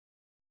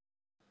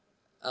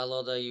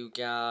Hello there you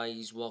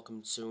guys,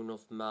 welcome to one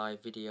of my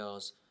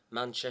videos.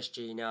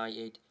 Manchester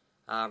United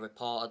are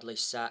reportedly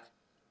set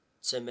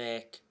to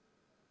make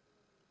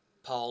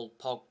Paul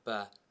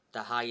Pogba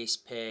the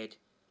highest paid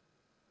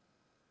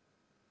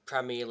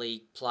Premier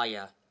League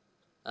player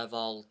of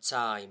all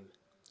time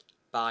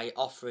by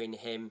offering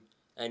him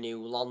a new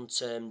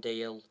long-term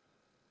deal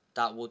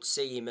that would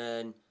see him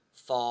earn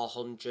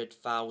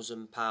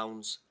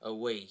 £400,000 a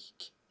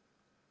week.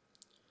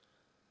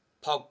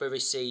 Pogba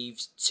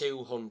receives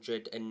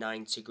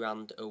 290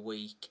 grand a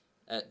week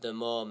at the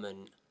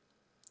moment.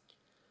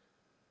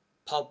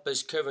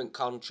 Pogba's current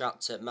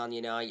contract at Man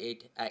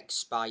United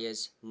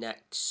expires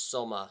next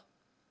summer.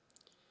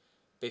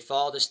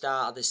 Before the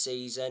start of the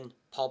season,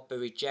 Pogba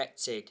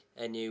rejected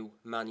a new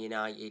Man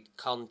United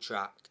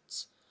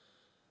contract.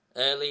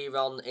 Earlier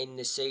on in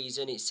the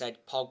season, it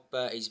said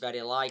Pogba is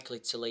very likely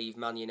to leave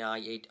Man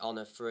United on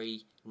a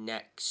free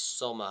next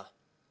summer.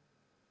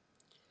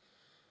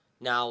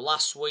 Now,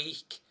 last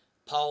week,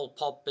 Paul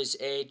Pogba's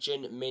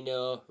agent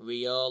Mino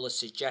Raiola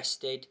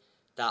suggested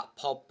that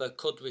Pogba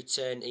could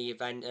return to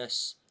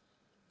Juventus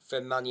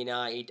from Man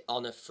United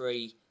on a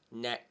free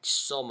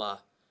next summer.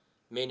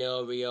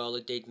 Mino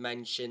Raiola did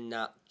mention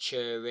that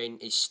Turin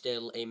is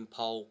still in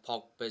Paul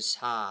Pogba's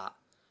heart.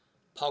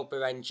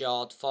 Pogba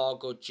endured 4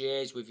 good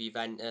years with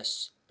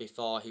Juventus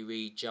before he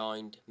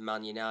rejoined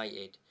Man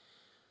United.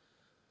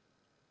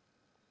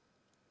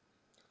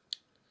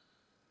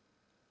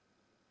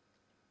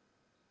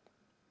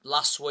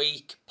 Last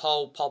week,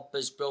 Paul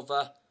Pogba's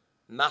brother,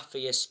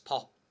 Matthias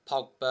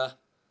Pogba,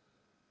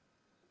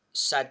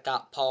 said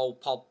that Paul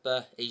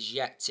Pogba is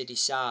yet to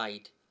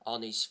decide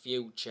on his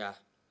future.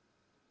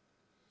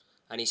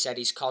 And he said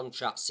his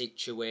contract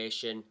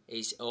situation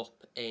is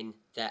up in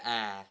the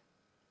air.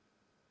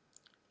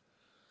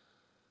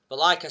 But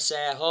like I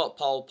say, I hope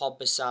Paul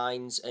Pogba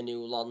signs a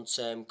new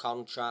long-term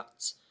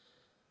contract.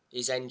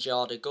 He's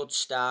enjoyed a good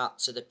start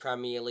to the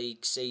Premier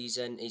League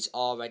season. He's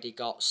already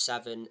got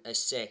 7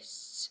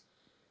 assists.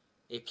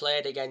 He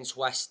played against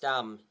West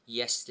Ham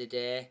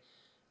yesterday,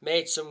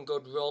 made some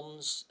good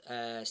runs,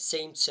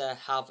 seemed to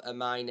have a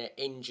minor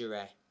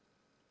injury.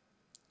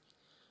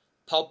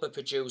 Pogba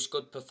produced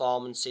good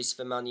performances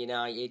for Man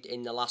United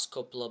in the last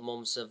couple of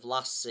months of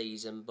last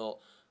season, but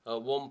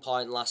at one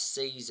point last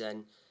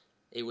season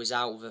he was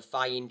out with a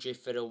thigh injury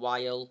for a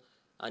while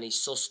and he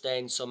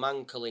sustained some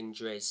ankle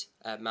injuries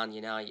at Man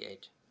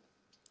United.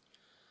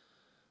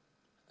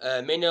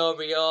 Mino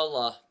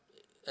Raiola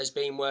has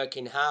been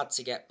working hard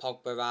to get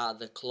Pogba out of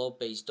the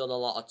club. He's done a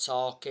lot of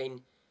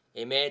talking.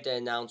 He made an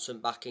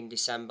announcement back in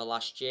December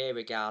last year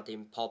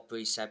regarding Pogba.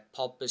 He said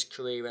Pogba's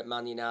career at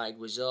Man United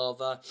was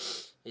over.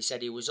 He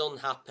said he was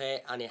unhappy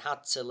and he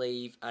had to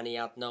leave and he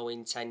had no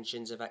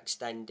intentions of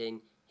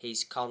extending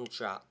his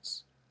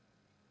contract.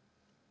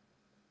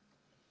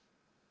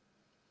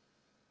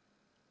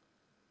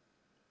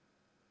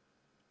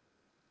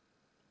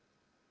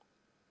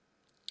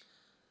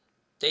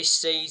 This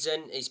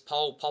season is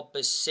Paul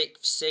Pogba's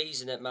 6th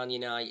season at Man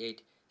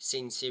United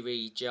since he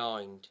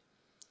rejoined.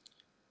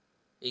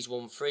 He's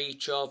won 3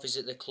 trophies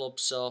at the club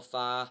so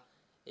far.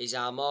 He's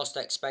our most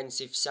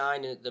expensive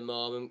signing at the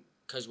moment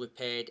because we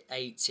paid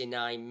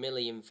 89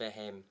 million for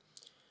him.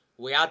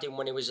 We had him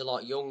when he was a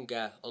lot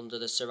younger under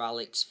the Sir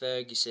Alex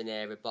Ferguson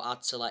era, but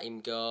had to let him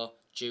go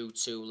due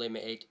to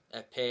limited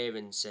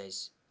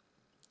appearances.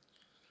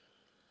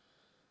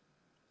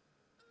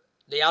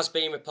 There has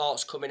been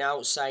reports coming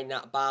out saying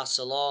that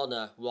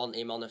Barcelona want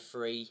him on a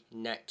free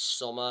next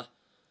summer.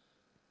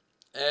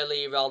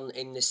 Earlier on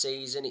in the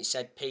season it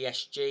said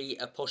PSG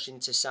are pushing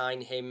to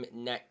sign him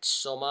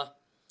next summer.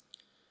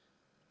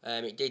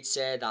 It did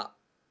say that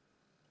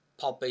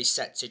Pogba is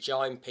set to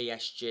join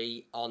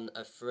PSG on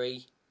a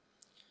free.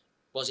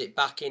 Was it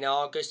back in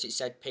August? It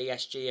said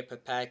PSG are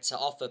prepared to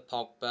offer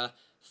Pogba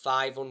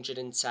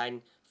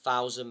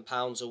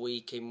 £510,000 a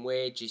week in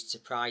wages to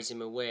prize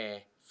him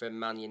away from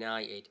Man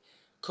United.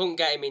 Couldn't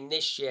get him in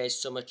this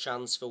year's summer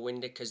transfer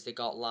window because they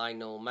got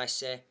Lionel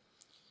Messi.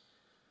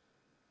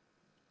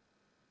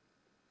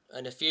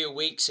 And a few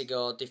weeks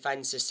ago,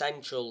 Defensa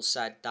Central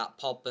said that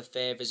Pogba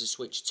favours a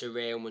switch to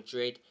Real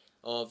Madrid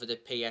over the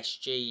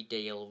PSG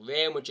deal.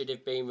 Real Madrid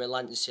have been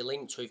relentlessly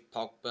linked with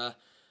Pogba.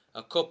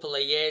 A couple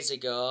of years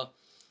ago,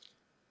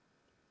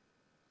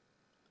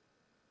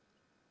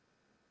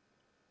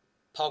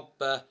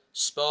 Pogba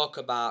spoke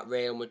about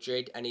Real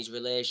Madrid and his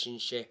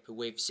relationship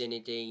with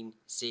Zinedine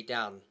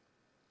Zidane.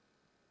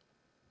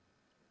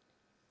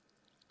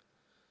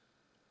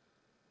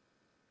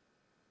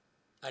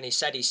 And he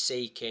said he's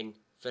seeking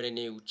for a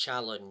new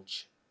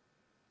challenge.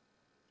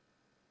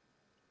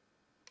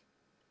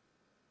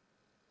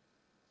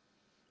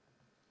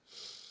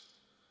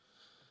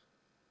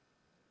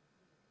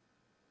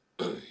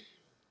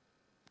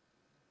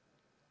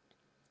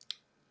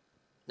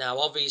 Now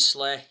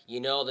obviously you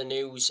know the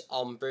news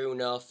on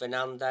Bruno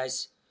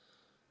Fernandes.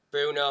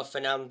 Bruno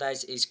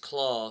Fernandes is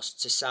close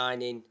to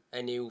signing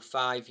a new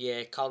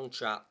 5-year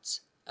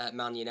contract at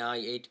Man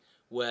United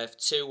worth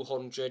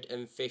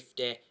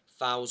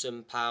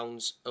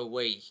 £250,000 a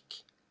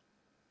week.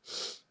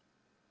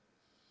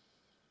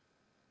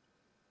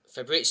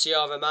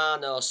 Fabrizio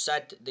Romano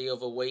said the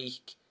other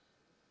week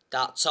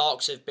that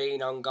talks have been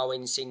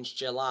ongoing since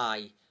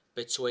July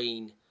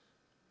between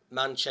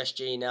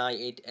Manchester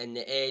United and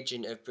the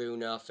agent of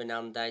Bruno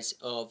Fernandes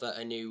over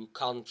a new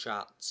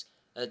contract.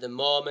 At the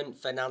moment,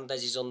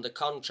 Fernandes is under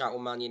contract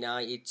with Man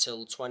United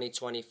till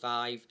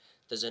 2025.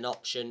 There's an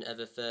option of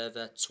a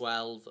further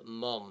 12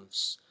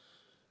 months.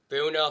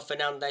 Bruno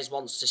Fernandes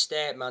wants to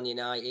stay at Man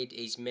United.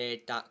 He's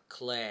made that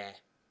clear.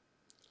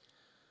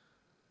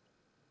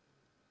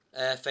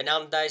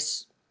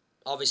 Fernandes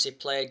obviously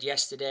played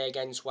yesterday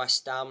against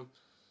West Ham.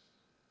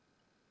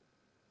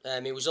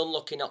 He was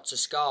unlucky not to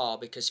score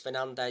because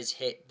Fernandes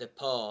hit the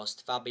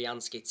post.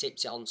 Fabianski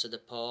tipped it onto the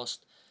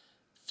post.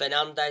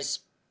 Fernandes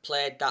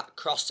played that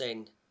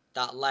crossing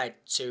that led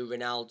to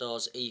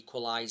Ronaldo's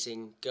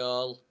equalising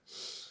goal.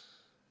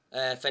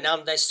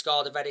 Fernandes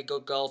scored a very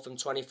good goal from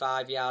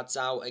 25 yards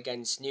out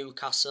against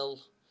Newcastle.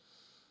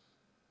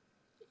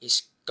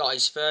 He's got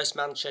his first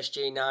Manchester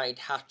United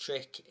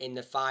hat-trick in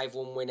the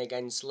 5-1 win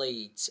against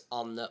Leeds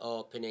on the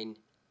opening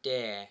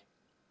day.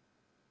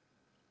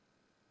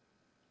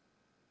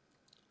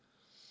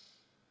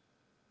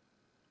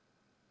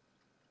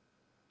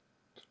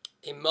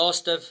 In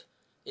most of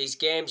his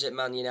games at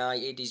Man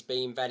United, he's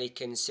been very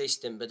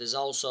consistent, but there's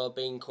also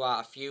been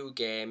quite a few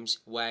games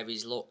where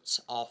he's looked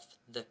off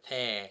the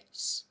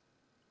pace.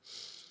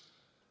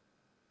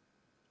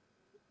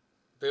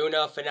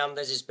 Bruno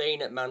Fernandes has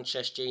been at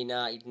Manchester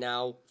United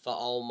now for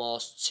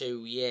almost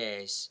 2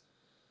 years.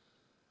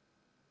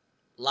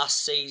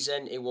 Last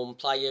season he won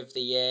Player of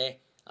the Year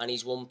and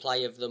he's won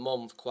Player of the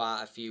Month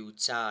quite a few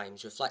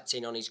times,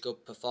 reflecting on his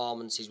good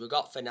performances. We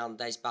got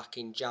Fernandes back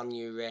in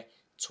January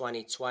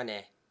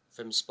 2020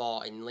 from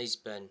Sporting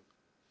Lisbon.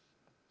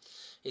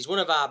 He's one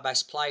of our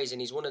best players and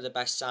he's one of the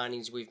best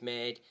signings we've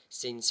made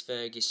since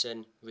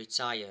Ferguson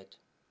retired.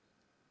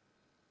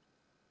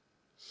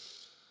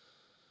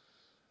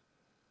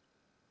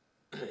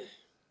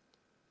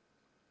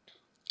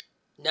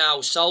 Now,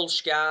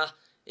 Solskjaer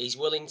is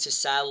willing to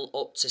sell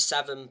up to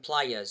 7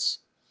 players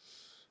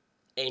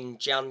in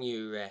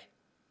January,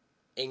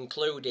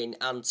 including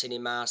Anthony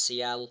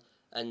Martial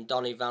and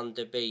Donny van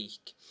der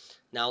Beek.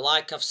 Now,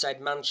 like I've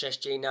said,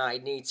 Manchester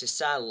United need to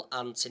sell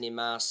Anthony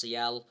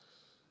Martial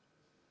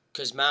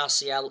because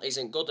Martial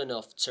isn't good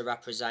enough to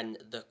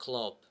represent the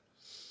club.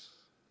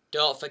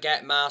 Don't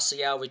forget,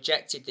 Martial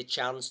rejected the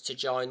chance to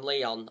join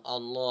Lyon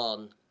on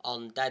loan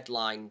on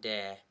deadline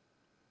day.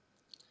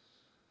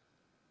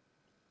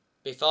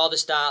 Before the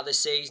start of the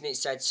season, it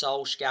said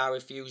Solskjaer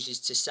refuses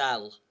to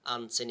sell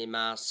Anthony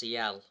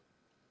Martial,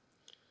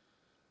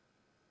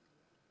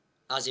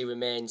 as he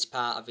remains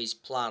part of his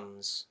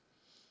plans.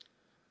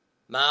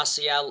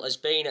 Martial has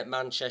been at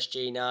Manchester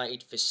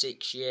United for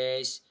 6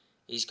 years.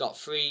 He's got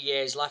 3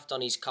 years left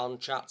on his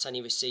contract and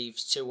he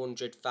receives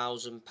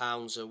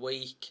 £200,000 a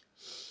week.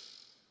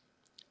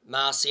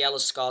 Martial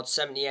has scored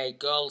 78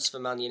 goals for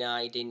Man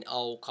United in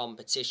all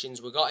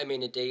competitions. We got him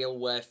in a deal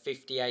worth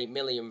 £58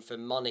 million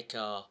from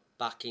Monaco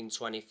back in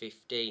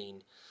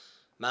 2015.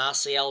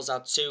 Martial's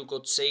had 2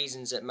 good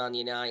seasons at Man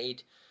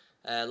United.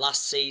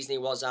 Last season he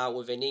was out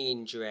with a knee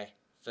injury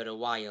for a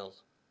while.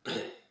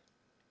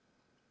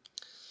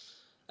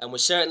 And we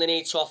certainly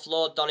need to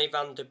offload Donny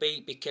van der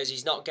Beek because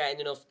he's not getting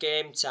enough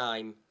game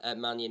time at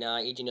Man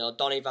United. You know,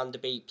 Donny van der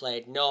Beek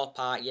played no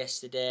part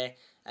yesterday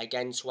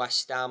against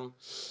West Ham.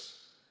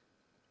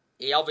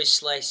 He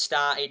obviously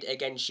started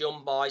against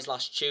Young Boys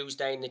last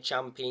Tuesday in the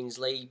Champions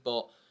League,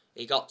 but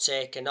he got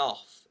taken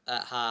off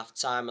at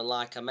half-time. And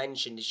like I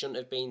mentioned, he shouldn't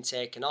have been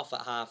taken off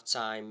at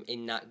half-time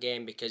in that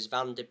game because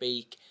Van der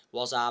Beek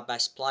was our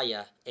best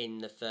player in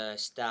the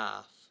first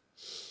half.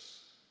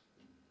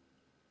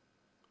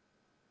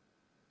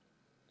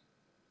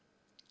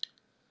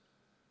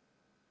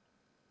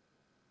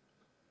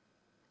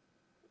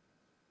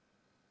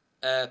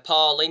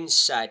 Paul Ince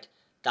said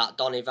that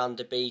Donny van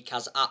der Beek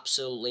has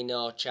absolutely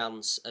no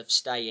chance of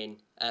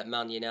staying at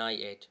Man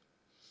United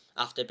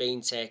after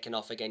being taken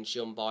off against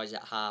Young Boys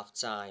at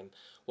half-time.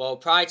 Well,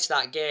 prior to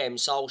that game,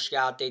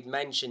 Solskjaer did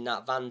mention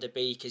that Van der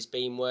Beek has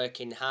been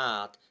working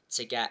hard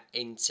to get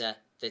into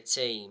the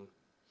team.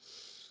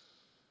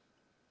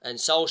 And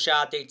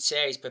Solskjaer did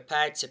say he's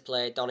prepared to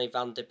play Donny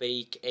van der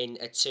Beek in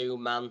a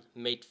 2-man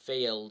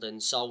midfield,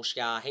 and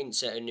Solskjaer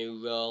hints at a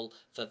new role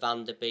for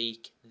Van der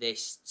Beek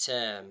this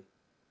term.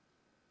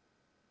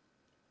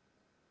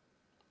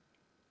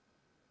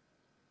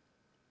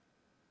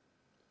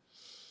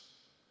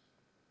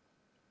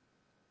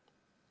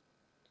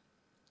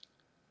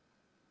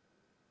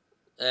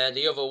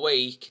 The other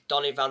week,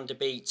 Donny van der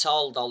Beek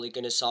told Ole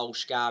Gunnar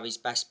Solskjaer his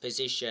best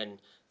position.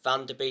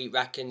 Van der Beek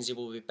reckons he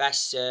will be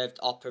best served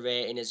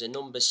operating as a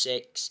number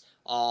 6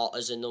 or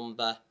as a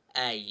number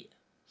 8.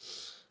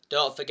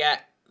 Don't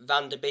forget,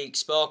 Van der Beek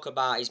spoke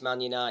about his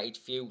Man United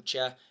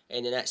future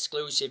in an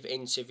exclusive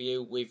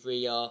interview with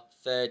Rio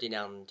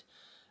Ferdinand.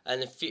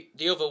 And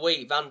the other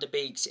week, Van der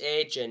Beek's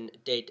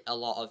agent did a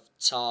lot of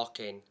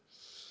talking.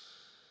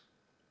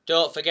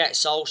 Don't forget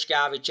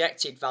Solskjaer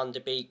rejected Van der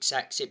Beek's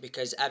exit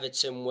because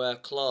Everton were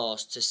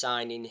close to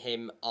signing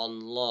him on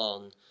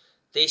loan.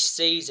 This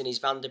season is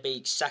Van der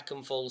Beek's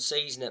second full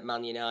season at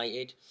Man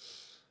United.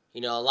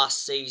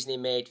 Last season he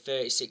made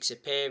 36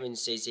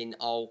 appearances in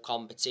all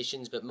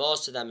competitions, but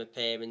most of them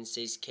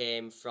appearances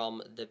came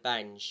from the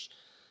bench.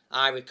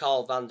 I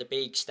recall Van der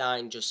Beek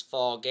starting just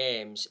 4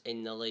 games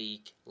in the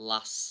league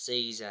last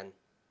season.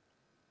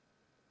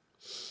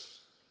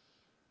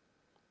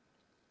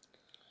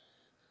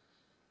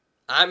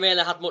 I haven't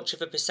really had much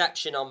of a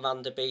perception on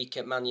Van der Beek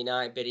at Man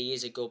United, but he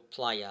is a good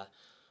player.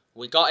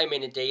 We got him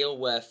in a deal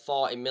worth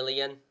 40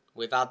 million,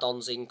 with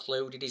add-ons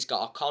included. He's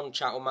got a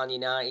contract with Man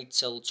United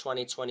till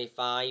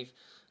 2025,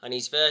 and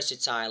he's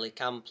versatile. He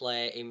can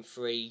play in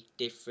 3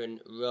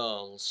 different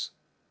roles.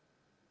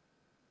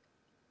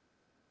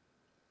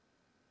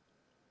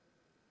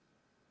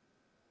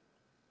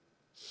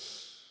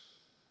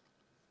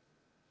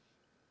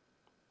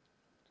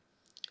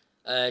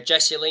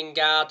 Jesse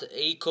Lingard,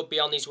 he could be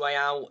on his way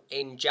out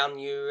in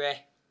January.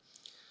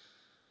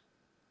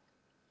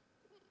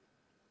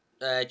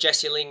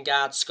 Jesse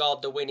Lingard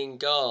scored the winning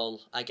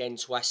goal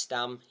against West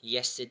Ham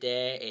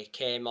yesterday. He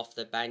came off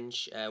the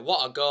bench.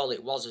 What a goal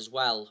it was as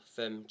well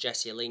from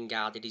Jesse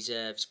Lingard. He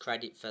deserves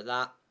credit for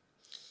that.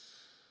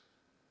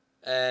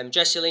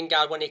 Jesse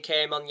Lingard, when he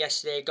came on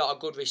yesterday, got a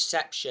good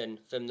reception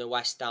from the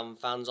West Ham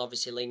fans.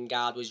 Obviously,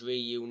 Lingard was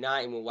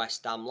reuniting with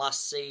West Ham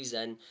last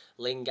season.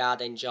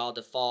 Lingard enjoyed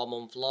a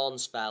 4-month loan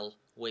spell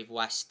with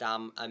West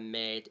Ham and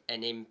made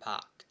an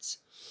impact.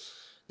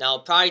 Now,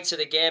 prior to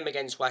the game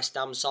against West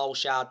Ham,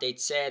 Solskjaer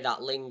did say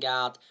that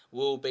Lingard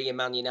will be a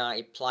Man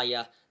United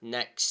player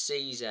next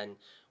season.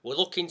 We're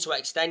looking to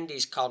extend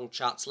his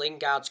contract.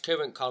 Lingard's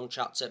current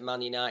contract at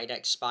Man United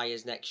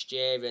expires next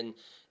year, and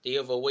the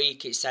other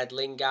week it said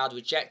Lingard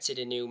rejected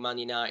a new Man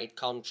United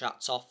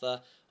contract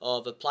offer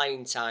over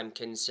playing time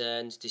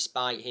concerns,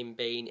 despite him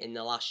being in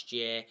the last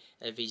year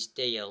of his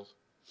deal.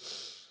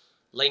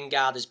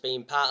 Lingard has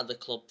been part of the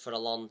club for a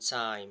long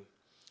time.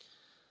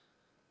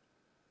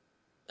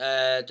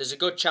 There's a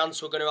good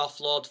chance we're going to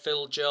offload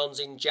Phil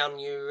Jones in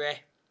January.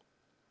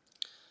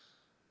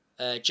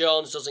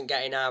 Jones doesn't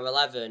get in our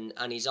 11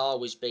 and he's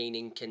always been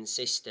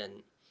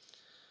inconsistent.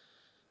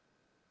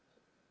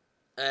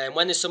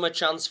 When the summer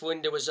transfer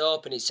window was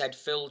open, it said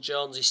Phil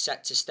Jones is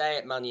set to stay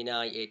at Man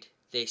United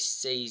this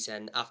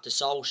season after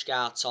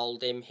Solskjaer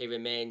told him he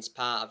remains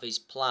part of his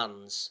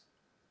plans.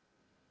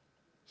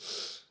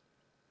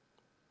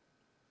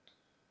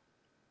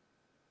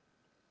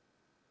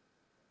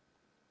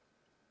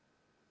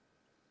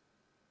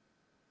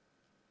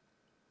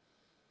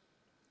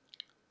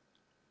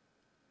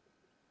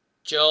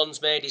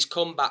 Jones made his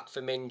comeback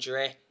from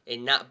injury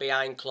in that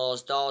behind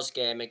closed doors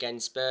game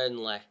against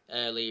Burnley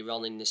earlier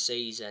on in the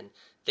season.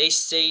 This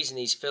season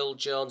is Phil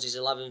Jones'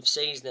 11th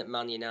season at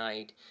Man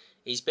United.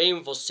 He's been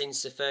with us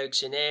since the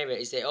Ferguson era.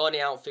 He's the only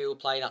outfield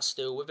player that's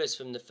still with us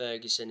from the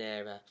Ferguson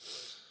era.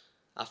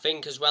 I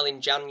think as well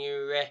in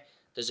January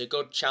there's a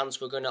good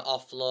chance we're going to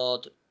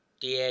offload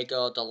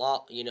Diego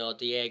Dalot.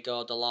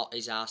 Diego Dalot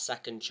is our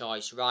second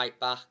choice right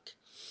back.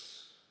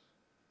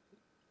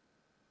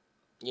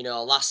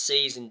 Last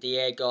season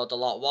Diego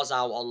Dalot was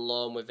out on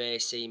loan with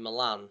AC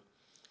Milan.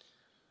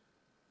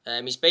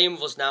 He's been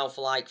with us now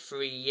for like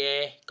 3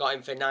 years. Got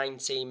him for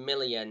 19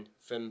 million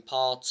from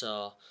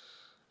Porto.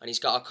 And he's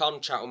got a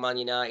contract with Man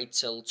United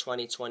till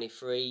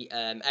 2023.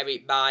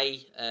 Eric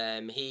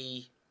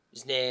Bailly,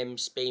 his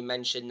name's been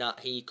mentioned that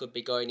he could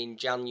be going in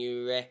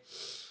January.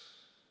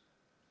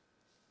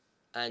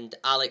 And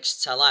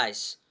Alex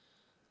Telles,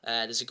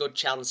 there's a good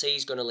chance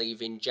he's going to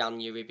leave in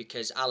January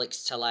because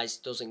Alex Telles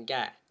doesn't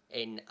get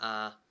in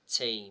our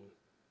team.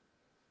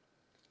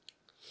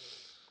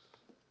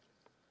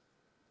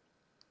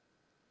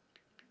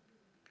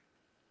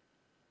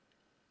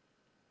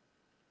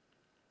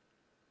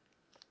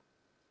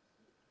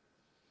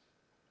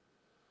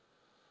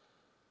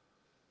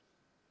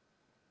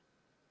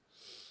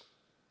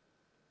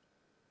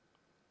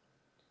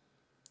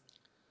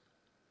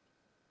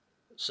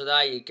 So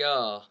there you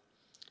go.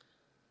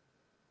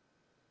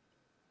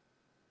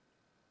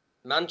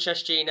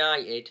 Manchester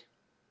United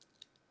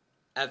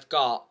have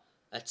got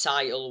a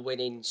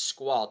title-winning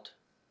squad.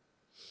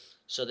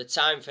 So the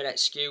time for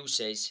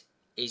excuses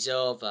is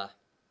over.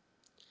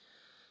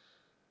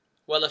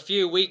 Well, a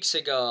few weeks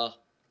ago,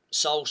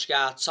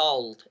 Solskjaer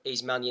told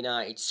his Man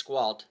United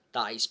squad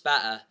that it's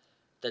better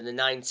than the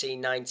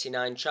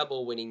 1999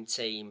 treble-winning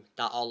team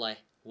that Ole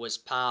was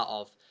part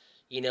of.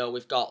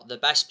 We've got the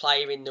best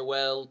player in the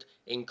world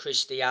in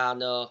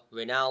Cristiano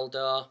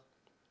Ronaldo.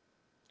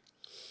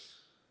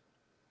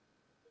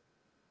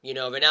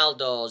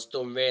 Ronaldo's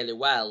done really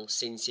well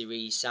since he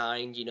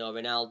re-signed.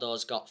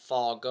 Ronaldo's got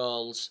 4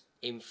 goals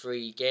in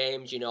 3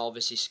 games.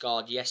 Obviously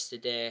scored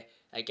yesterday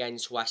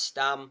against West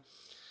Ham.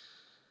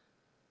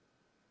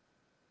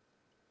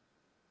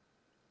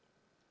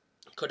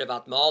 Could have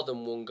had more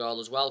than 1 goal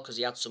as well because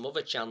he had some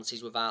other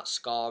chances without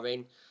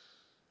scoring.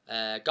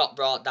 Got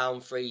brought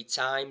down 3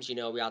 times.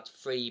 We had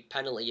 3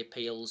 penalty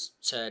appeals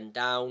turned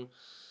down.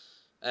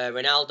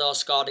 Ronaldo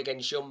scored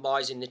against Young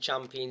Boys in the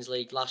Champions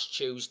League last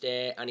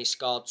Tuesday, and he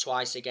scored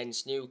twice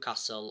against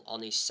Newcastle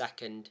on his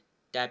second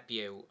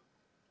debut.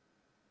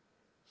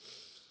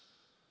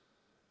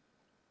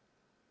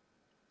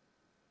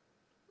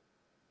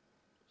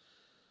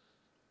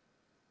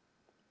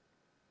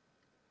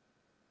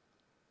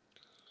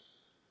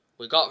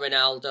 We got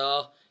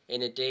Ronaldo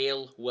in a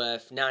deal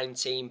worth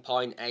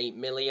 19.8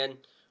 million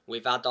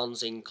with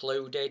add-ons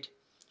included.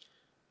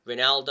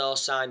 Ronaldo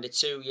signed a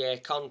 2-year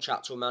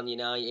contract with Man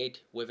United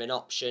with an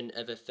option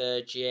of a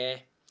 3rd year.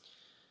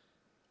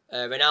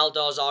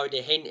 Ronaldo's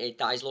already hinted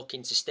that he's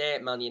looking to stay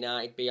at Man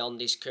United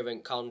beyond his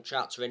current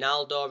contract.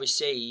 Ronaldo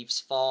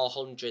receives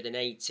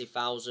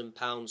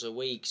 £480,000 a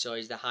week, so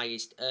he's the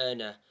highest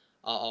earner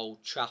at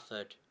Old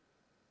Trafford.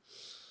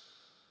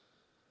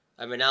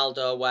 And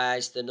Ronaldo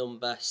wears the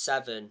number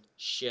 7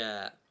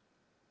 shirt.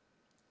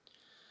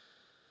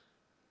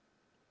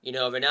 You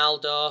know,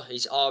 Ronaldo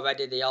is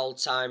already the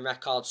all-time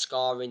record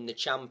scorer in the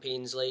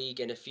Champions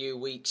League, and a few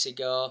weeks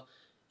ago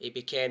he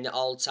became the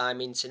all-time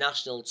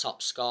international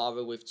top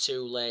scorer with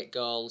 2 late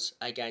goals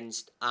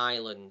against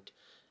Ireland.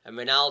 And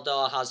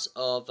Ronaldo has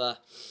over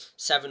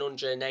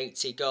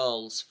 780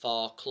 goals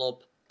for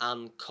club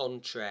and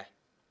country.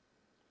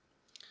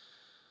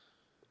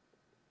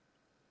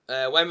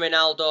 When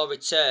Ronaldo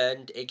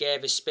returned, he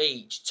gave a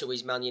speech to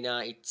his Man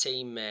United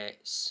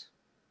teammates.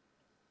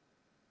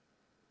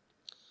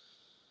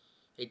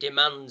 He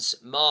demands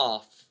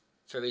more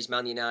for his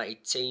Man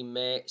United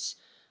teammates,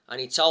 and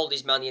he told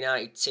his Man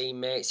United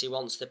teammates he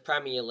wants the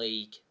Premier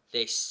League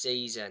this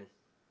season.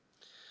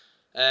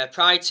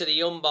 Prior to the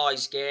Young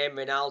Boys game,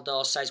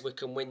 Ronaldo says we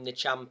can win the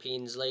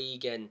Champions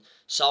League, and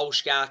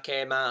Solskjaer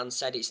came out and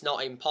said it's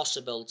not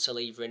impossible to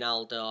leave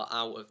Ronaldo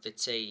out of the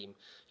team.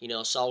 You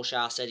know,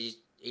 Solskjaer said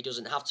he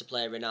doesn't have to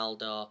play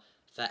Ronaldo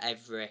for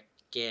every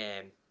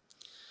game.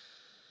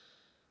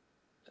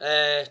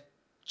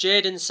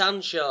 Jadon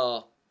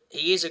Sancho,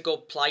 he is a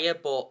good player,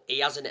 but he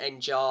hasn't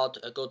enjoyed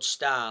a good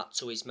start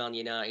to his Man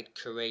United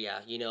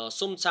career. You know,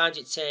 sometimes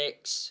it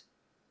takes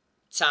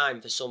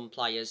time for some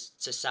players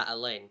to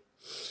settle in.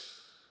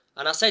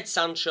 And I said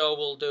Sancho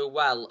will do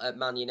well at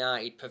Man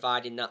United,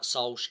 providing that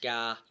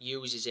Solskjaer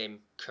uses him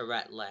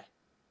correctly.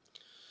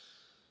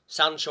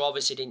 Sancho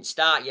obviously didn't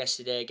start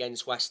yesterday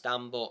against West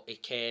Ham, but he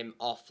came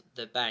off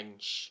the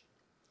bench.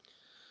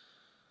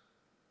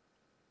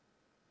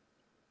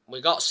 We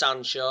got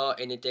Sancho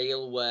in a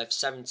deal worth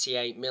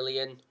 78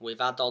 million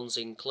with add-ons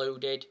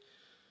included.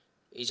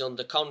 He's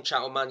under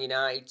contract with Man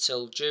United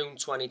till June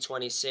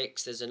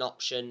 2026. There's an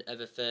option of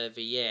a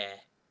further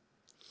year.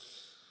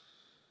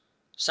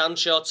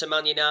 Sancho to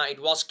Man United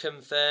was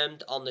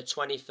confirmed on the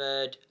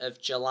 23rd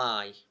of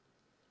July.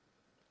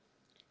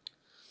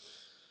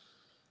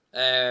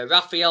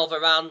 Raphael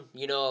Varane,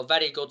 you know,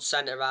 very good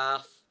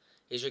centre-half.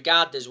 He's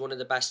regarded as one of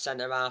the best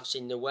centre-halves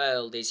in the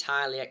world. He's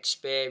highly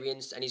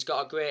experienced and he's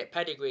got a great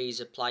pedigree as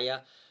a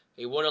player.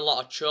 He won a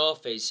lot of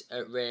trophies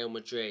at Real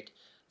Madrid.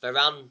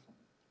 Varane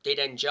did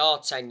endure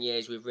 10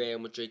 years with Real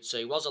Madrid, so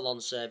he was a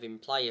long-serving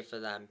player for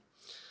them.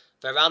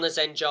 Varane has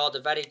enjoyed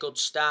a very good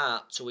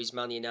start to his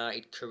Man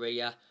United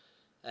career.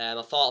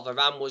 I thought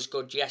Varane was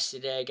good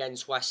yesterday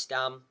against West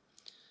Ham.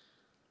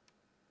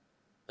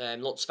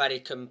 Looks very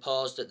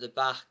composed at the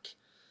back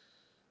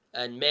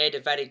and made a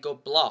very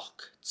good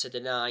block to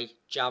deny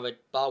Jared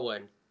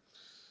Bowen.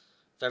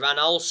 Varane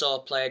also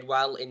played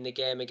well in the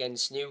game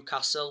against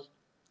Newcastle,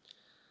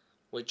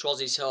 which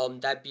was his home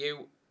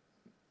debut.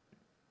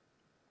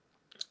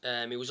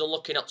 He was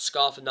unlucky not to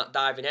score from that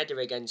diving header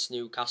against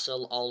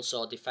Newcastle,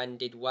 also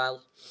defended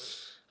well.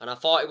 And I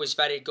thought he was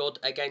very good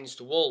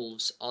against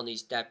Wolves on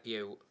his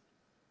debut.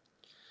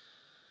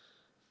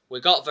 We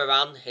got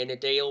Varane in a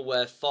deal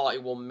worth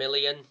 41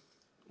 million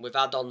with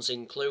add-ons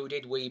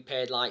included. We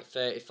paid like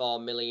 34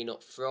 million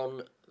up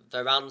front.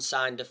 Varane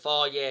signed a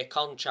 4-year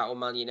contract with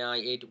Man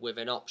United with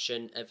an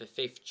option of a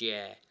 5th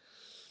year.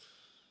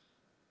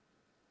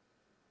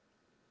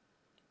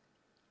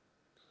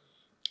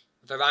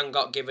 Varane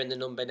got given the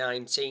number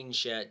 19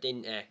 shirt,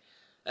 didn't he?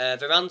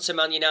 Varane to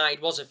Man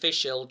United was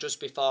official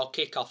just before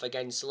kick-off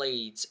against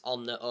Leeds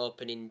on the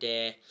opening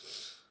day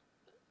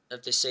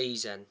of the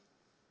season.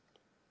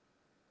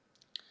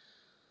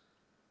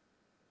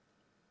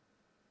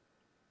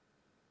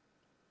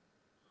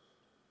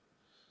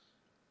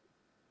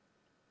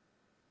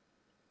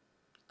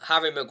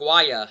 Harry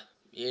Maguire,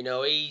 you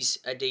know, he's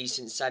a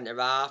decent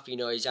centre-half. You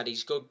know, he's had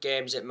his good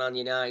games at Man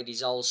United.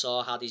 He's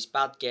also had his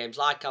bad games.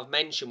 Like I've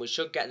mentioned, we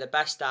should get the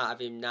best out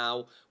of him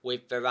now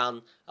with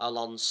Varane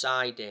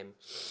alongside him.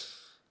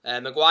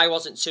 Maguire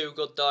wasn't too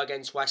good though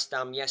against West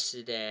Ham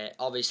yesterday.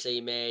 Obviously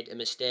he made a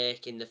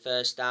mistake in the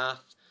first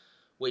half,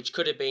 which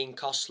could have been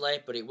costly,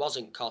 but it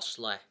wasn't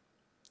costly.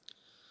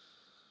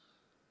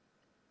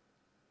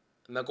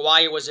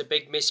 Maguire was a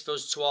big miss for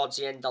us towards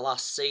the end of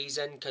last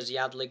season because he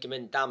had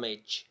ligament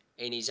damage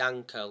in his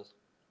ankle.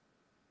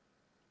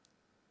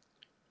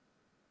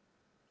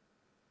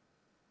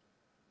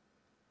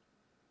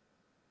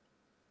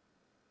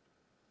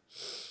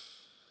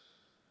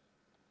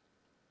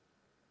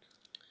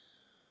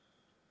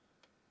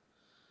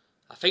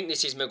 think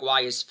this is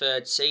Maguire's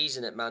third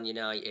season at Man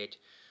United.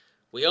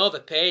 We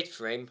overpaid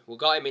for him. We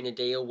got him in a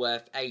deal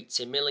worth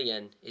 80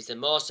 million. He's the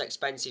most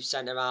expensive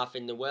centre-half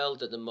in the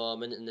world at the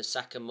moment and the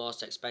second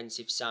most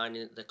expensive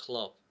signing at the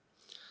club.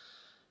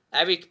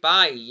 Eric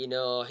Bailly,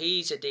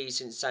 he's a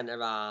decent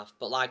centre-half.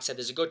 But like I said,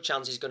 there's a good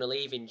chance he's going to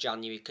leave in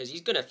January because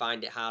he's going to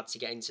find it hard to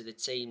get into the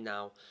team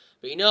now.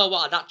 But you know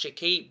what? I'd actually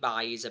keep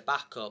Bailly as a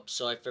backup.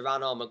 So if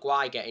Varane or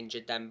Maguire get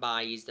injured, then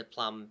Bailly is the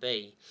plan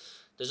B.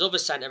 There's other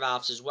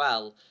centre-halves as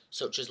well,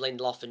 such as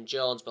Lindelof and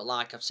Jones, but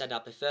like I've said, I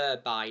prefer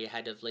Bailly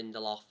ahead of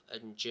Lindelof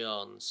and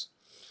Jones.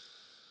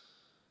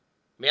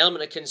 My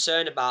element of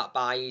concern about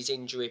Bailly is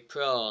injury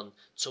prone.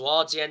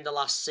 Towards the end of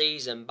last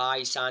season,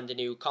 Bailly signed a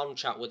new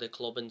contract with the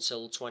club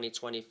until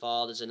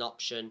 2024. There's an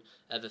option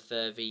of a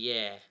further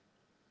year.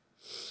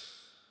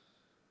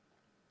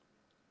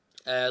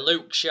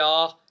 Luke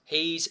Shaw,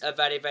 he's a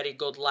very, very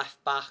good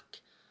left back.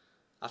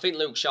 I think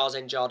Luke Shaw's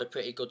enjoyed a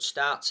pretty good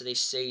start to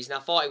this season. I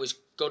thought he was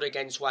good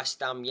against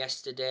West Ham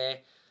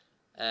yesterday.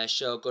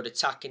 Showed good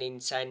attacking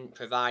intent,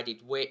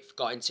 provided width,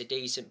 got into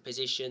decent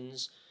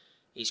positions.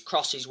 His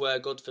crosses were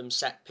good from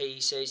set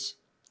pieces.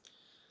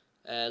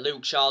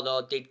 Luke Shaw,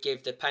 though, did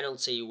give the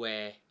penalty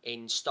away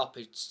in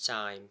stoppage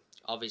time.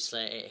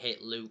 Obviously, it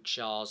hit Luke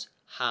Shaw's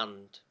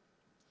hand.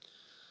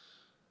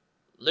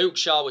 Luke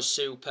Shaw was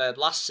superb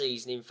last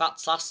season. In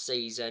fact, last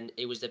season,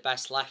 he was the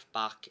best left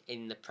back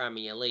in the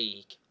Premier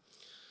League.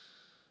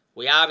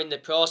 We are in the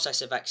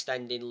process of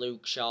extending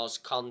Luke Shaw's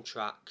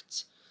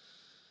contract.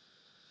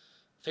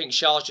 I think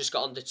Shaw's just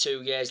got under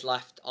 2 years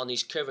left on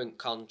his current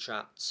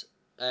contract.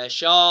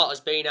 Shaw has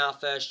been our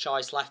first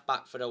choice left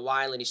back for a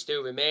while and he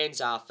still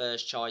remains our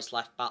first choice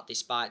left back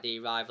despite the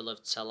arrival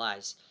of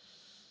Tellez.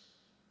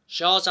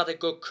 Shaw's had a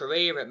good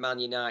career at Man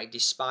United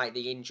despite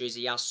the injuries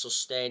he has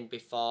sustained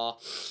before.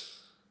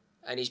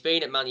 And he's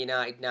been at Man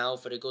United now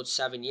for a good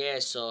 7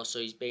 years so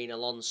he's been a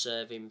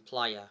long-serving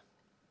player.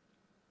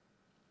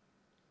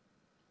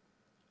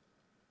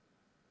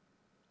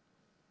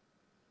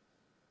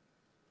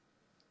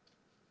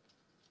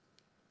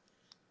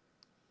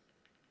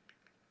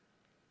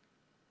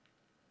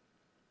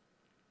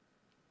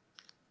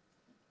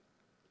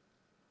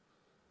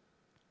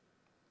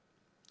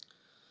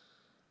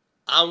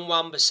 And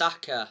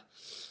Wan-Bissaka,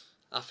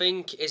 I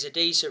think, is a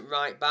decent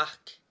right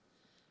back.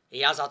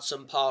 He has had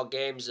some poor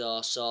games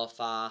though so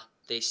far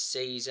this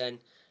season.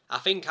 I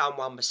think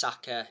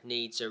Wan-Bissaka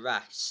needs a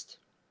rest.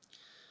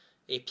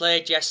 He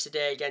played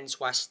yesterday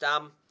against West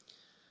Ham.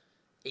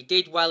 He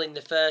did well in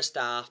the first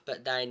half,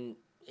 but then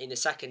in the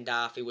second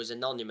half he was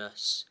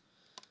anonymous.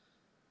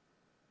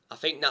 I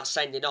think that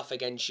sending off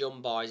against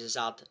Young Boys has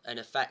had an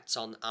effect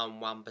on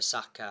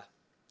Wan-Bissaka.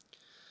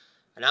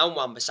 And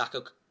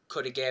Wan-Bissaka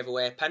could have gave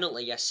away a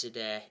penalty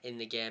yesterday in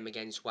the game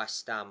against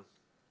West Ham.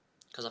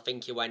 Because I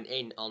think he went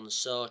in on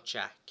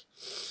Souček.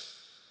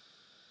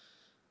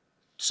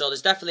 So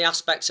there's definitely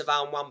aspects of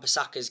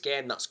Wan-Bissaka's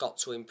game that's got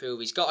to improve.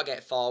 He's got to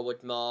get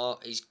forward more.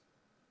 He's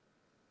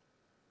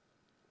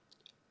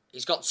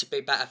got to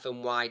be better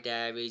from wide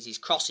areas. His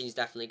crossing's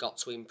definitely got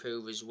to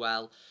improve as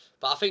well.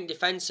 But I think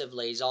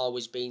defensively he's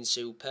always been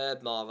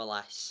superb more or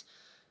less.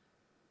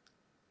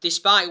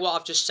 Despite what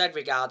I've just said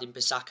regarding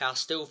Bissaka, I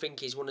still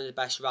think he's one of the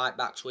best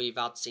right-backs we've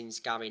had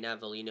since Gary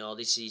Neville.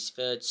 This is his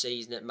third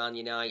season at Man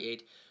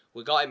United.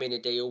 We got him in a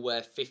deal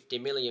worth 50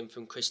 million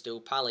from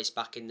Crystal Palace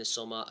back in the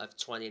summer of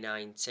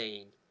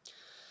 2019.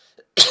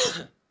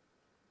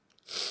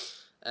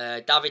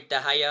 David De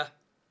Gea,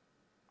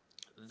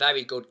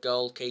 very good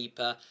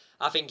goalkeeper.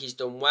 I think he's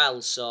done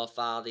well so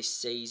far this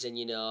season,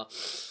 De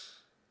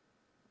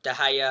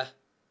Gea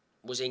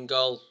was in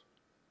goal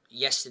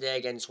yesterday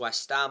against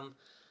West Ham.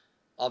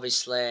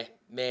 Obviously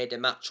made a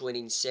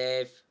match-winning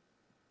save.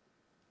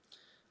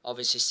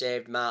 Obviously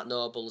saved Mark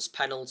Noble's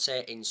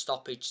penalty in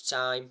stoppage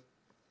time.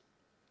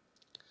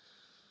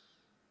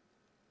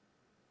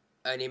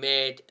 And he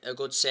made a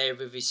good save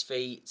with his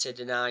feet to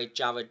deny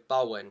Jared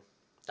Bowen.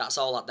 That's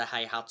all that De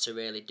Gea had to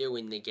really do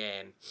in the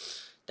game.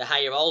 De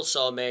Gea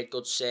also made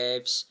good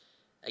saves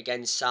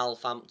against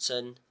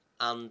Southampton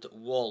and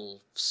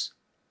Wolves.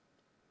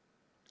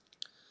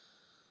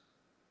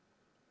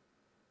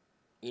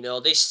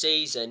 This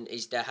season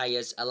is De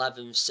Gea's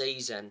 11th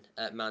season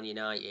at Man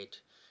United.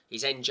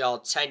 He's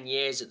enjoyed 10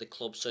 years at the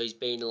club, so he's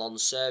been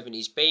long-serving.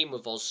 He's been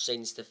with us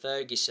since the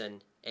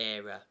Ferguson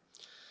era.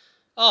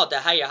 De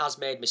Gea has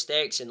made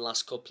mistakes in the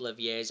last couple of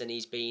years and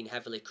he's been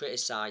heavily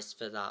criticised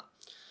for that.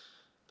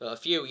 But a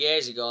few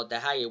years ago, De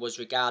Gea was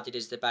regarded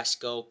as the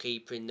best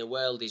goalkeeper in the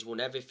world. He's won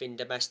everything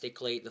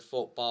domestically at the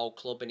football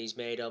club and he's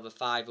made over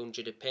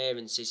 500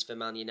 appearances for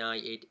Man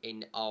United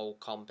in all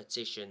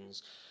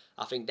competitions.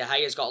 I think De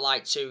Gea's got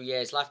like 2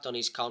 years left on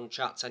his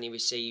contract and he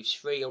receives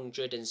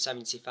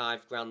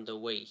 375 grand a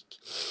week.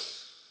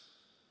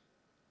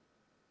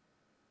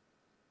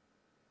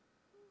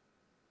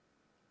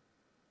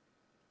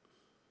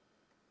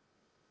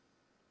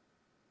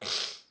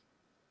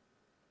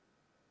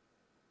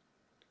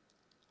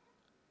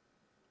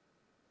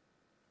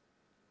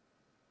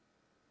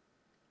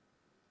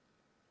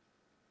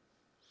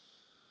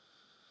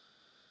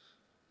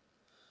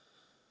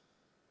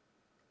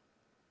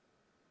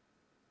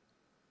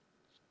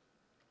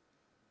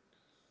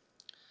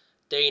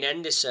 Dean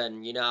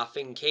Henderson, you know, I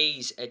think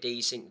he's a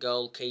decent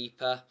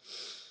goalkeeper.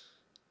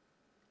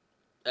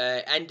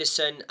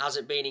 Henderson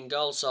hasn't been in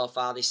goal so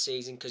far this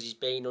season because he's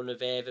been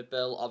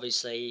unavailable.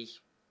 Obviously,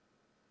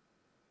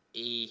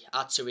 he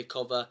had to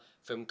recover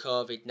from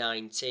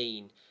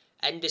COVID-19.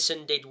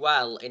 Henderson did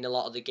well in a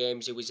lot of the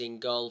games he was in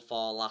goal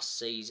for last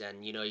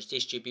season. You know, his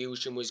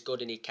distribution was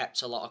good and he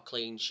kept a lot of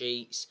clean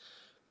sheets.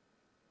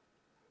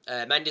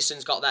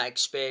 Henderson's got that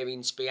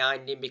experience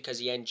behind him because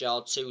he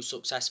endured 2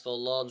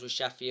 successful loans with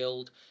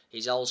Sheffield.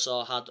 He's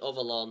also had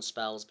other loan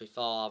spells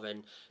before,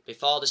 and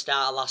before the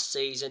start of last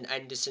season,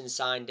 Henderson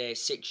signed a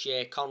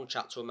 6-year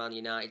contract with Man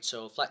United,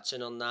 so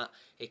reflecting on that,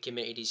 he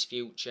committed his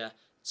future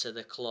to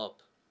the club.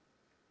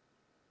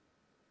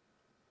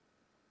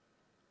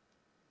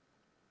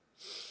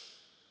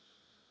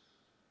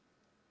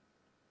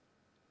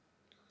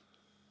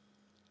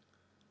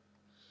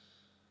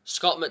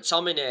 Scott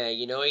McTominay,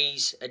 you know,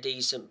 he's a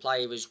decent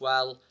player as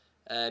well.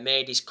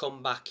 Made his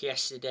comeback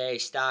yesterday. He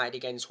started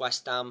against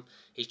West Ham.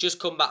 He's just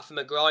come back from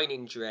a groin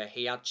injury.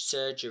 He had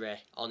surgery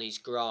on his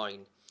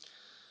groin.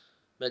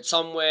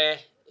 McTominay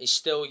is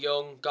still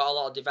young, got a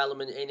lot of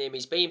development in him.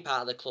 He's been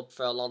part of the club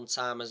for a long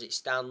time as it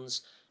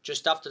stands.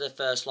 Just after the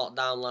first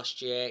lockdown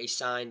last year, he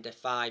signed a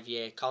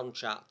 5-year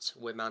contract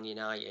with Man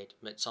United,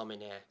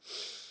 McTominay.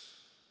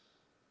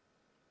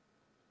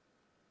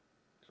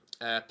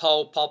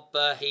 Paul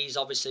Pogba, he's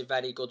obviously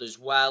very good as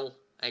well.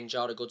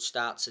 Enjoyed a good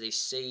start to this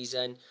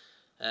season.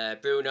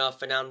 Bruno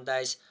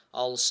Fernandes,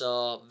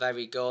 also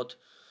very good.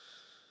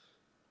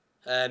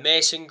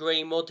 Mason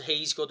Greenwood,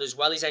 he's good as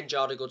well. He's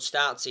enjoyed a good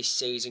start this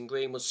season.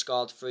 Greenwood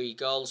scored 3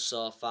 goals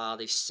so far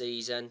this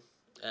season.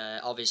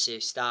 Obviously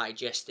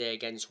started yesterday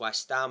against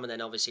West Ham and then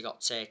obviously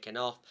got taken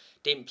off.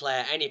 Didn't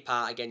play any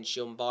part against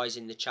Young Boys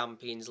in the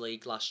Champions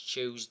League last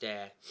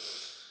Tuesday.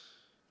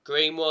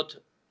 Greenwood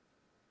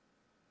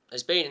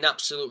has been an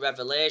absolute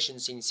revelation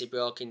since he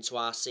broke into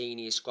our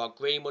senior squad.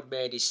 Greenwood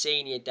made his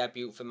senior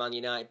debut for Man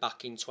United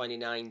back in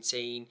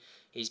 2019.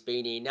 He's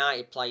been a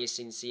United player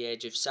since the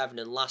age of 7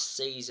 and last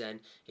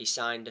season he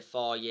signed a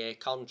 4-year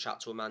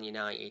contract with Man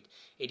United.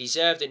 He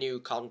deserved a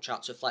new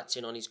contract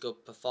reflecting on his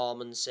good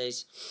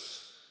performances.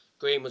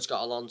 Greenwood's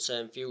got a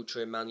long-term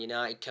future in Man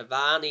United.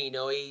 Cavani, you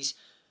know, he's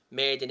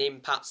made an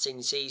impact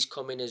since he's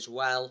come in as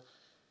well.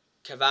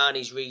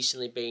 Cavani's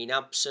recently been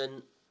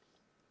absent.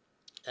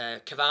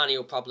 Cavani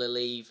will probably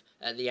leave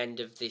at the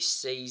end of this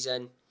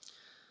season.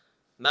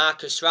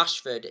 Marcus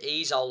Rashford,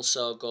 he's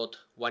also good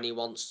when he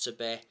wants to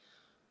be,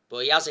 but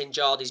he has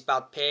enjoyed his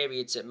bad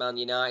periods at Man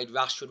United.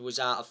 Rashford was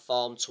out of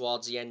form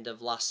towards the end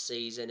of last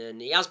season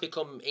and he has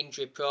become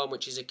injury prone,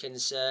 which is a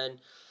concern.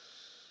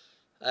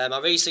 I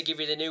recently give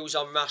you the news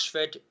on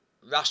Rashford.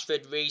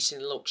 Rashford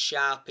recently looked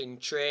sharp in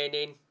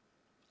training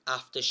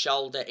after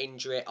shoulder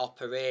injury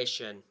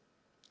operation.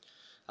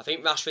 I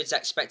think Rashford's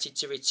expected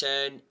to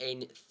return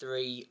in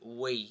 3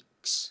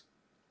 weeks.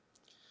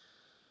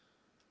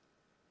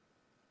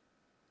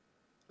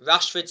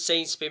 Rashford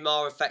seems to be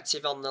more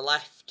effective on the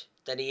left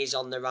than he is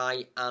on the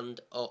right and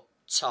up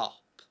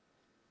top.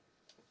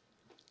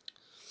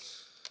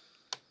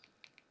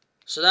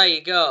 So there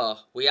you go.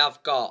 We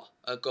have got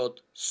a good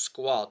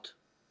squad.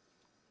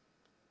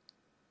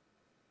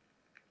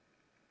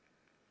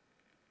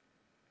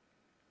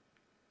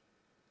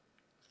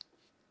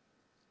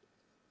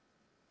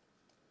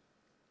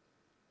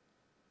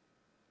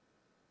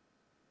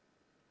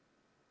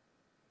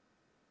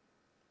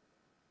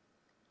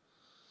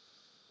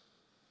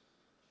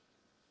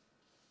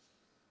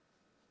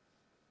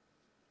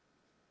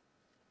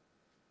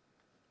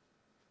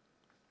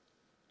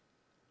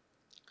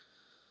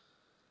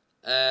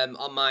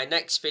 On my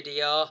next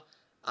video,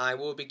 I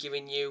will be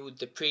giving you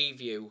the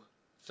preview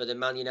for the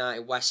Man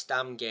United West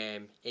Ham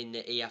game in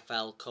the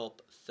EFL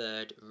Cup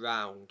 3rd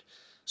round.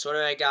 So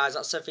anyway guys,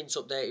 that's everything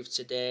to update you for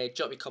today.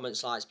 Drop your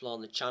comments, likes below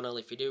on the channel.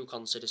 If you do,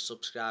 consider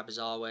subscribe as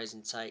always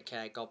and take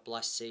care. God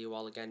bless. See you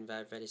all again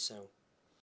very, very soon.